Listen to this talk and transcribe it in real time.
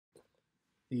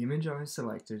The image I have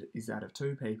selected is that of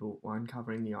two people, one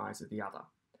covering the eyes of the other.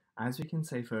 As we can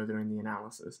see further in the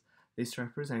analysis, this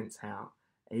represents how,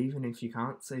 even if you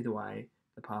can't see the way,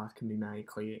 the path can be made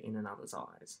clear in another's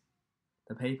eyes.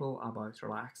 The people are both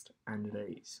relaxed and at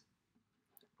ease.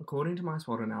 According to my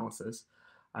SWOT analysis,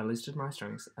 I listed my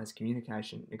strengths as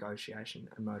communication, negotiation,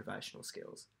 and motivational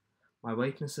skills. My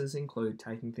weaknesses include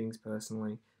taking things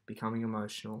personally, becoming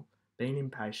emotional, being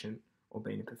impatient, or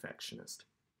being a perfectionist.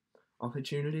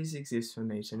 Opportunities exist for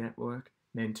me to network,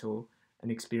 mentor,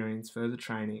 and experience further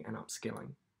training and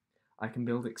upskilling. I can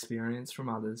build experience from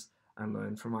others and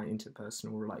learn from my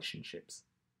interpersonal relationships.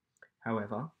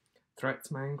 However,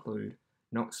 threats may include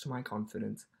knocks to my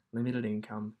confidence, limited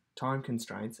income, time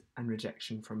constraints, and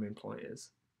rejection from employers.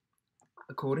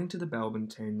 According to the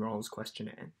Belbin Team Roles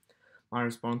Questionnaire, my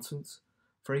responses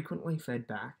frequently fed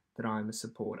back that I am a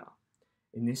supporter.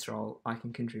 In this role, I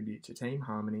can contribute to team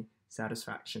harmony,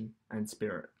 satisfaction, and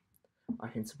spirit. I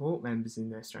can support members in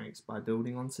their strengths by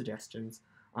building on suggestions,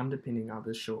 underpinning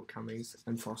others' shortcomings,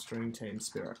 and fostering team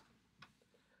spirit.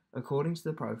 According to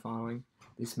the profiling,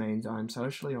 this means I am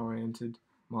socially oriented,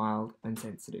 mild, and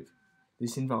sensitive.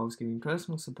 This involves giving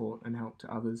personal support and help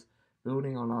to others,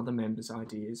 building on other members'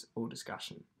 ideas or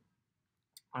discussion.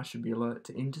 I should be alert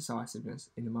to indecisiveness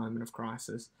in a moment of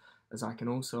crisis, as I can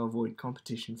also avoid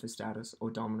competition for status or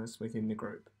dominance within the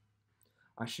group.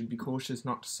 I should be cautious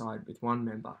not to side with one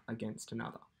member against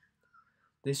another.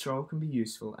 This role can be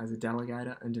useful as a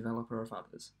delegator and developer of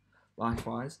others.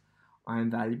 Likewise, I am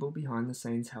valuable behind the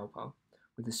scenes helper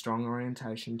with a strong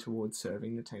orientation towards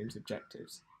serving the team's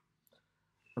objectives.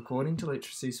 According to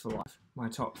Literacies for Life, my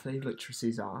top 3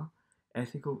 literacies are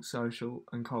ethical, social,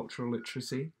 and cultural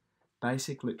literacy,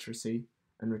 basic literacy,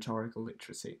 and rhetorical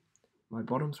literacy. My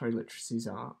bottom 3 literacies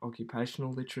are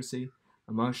occupational literacy,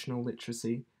 emotional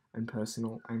literacy, and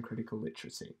personal and critical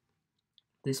literacy.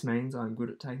 This means I am good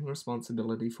at taking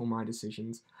responsibility for my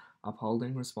decisions,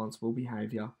 upholding responsible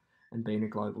behaviour, and being a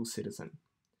global citizen.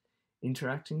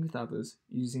 Interacting with others,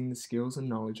 using the skills and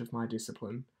knowledge of my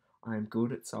discipline, I am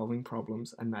good at solving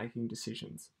problems and making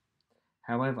decisions.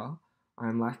 However, I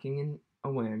am lacking in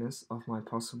awareness of my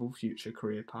possible future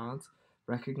career paths,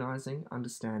 recognising,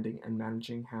 understanding, and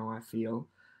managing how I feel,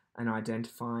 and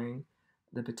identifying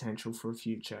the potential for a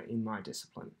future in my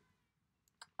discipline.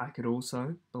 I could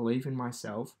also believe in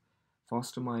myself,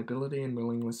 foster my ability and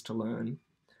willingness to learn,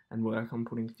 and work on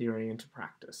putting theory into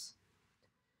practice.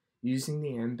 Using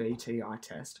the MBTI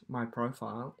test, my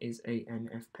profile is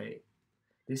ENFP.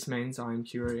 This means I am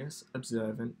curious,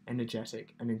 observant,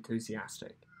 energetic, and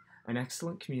enthusiastic. An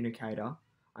excellent communicator,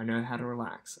 I know how to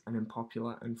relax, and am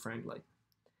popular and friendly.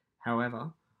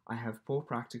 However, I have poor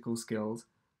practical skills,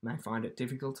 may find it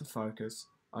difficult to focus,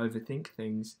 overthink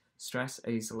things, stress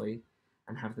easily,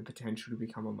 and have the potential to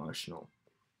become emotional.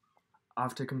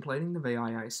 After completing the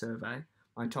VIA survey,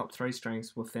 my top 3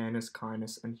 strengths were fairness,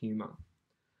 kindness, and humour.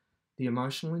 The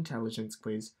emotional intelligence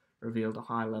quiz revealed a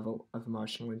high level of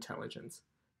emotional intelligence.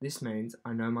 This means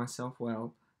I know myself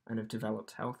well and have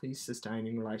developed healthy,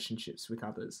 sustaining relationships with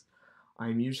others. I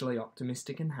am usually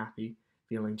optimistic and happy,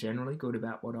 feeling generally good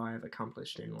about what I have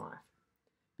accomplished in life.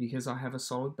 Because I have a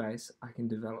solid base, I can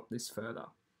develop this further.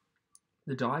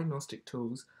 The diagnostic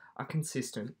tools are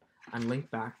consistent and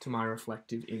link back to my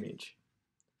reflective image.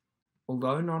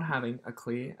 Although not having a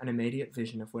clear and immediate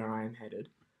vision of where I am headed,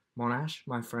 Monash,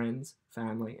 my friends,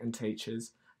 family, and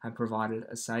teachers have provided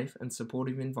a safe and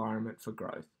supportive environment for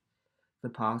growth. The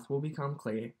path will become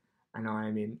clear, and I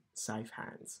am in safe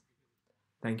hands.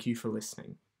 Thank you for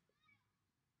listening.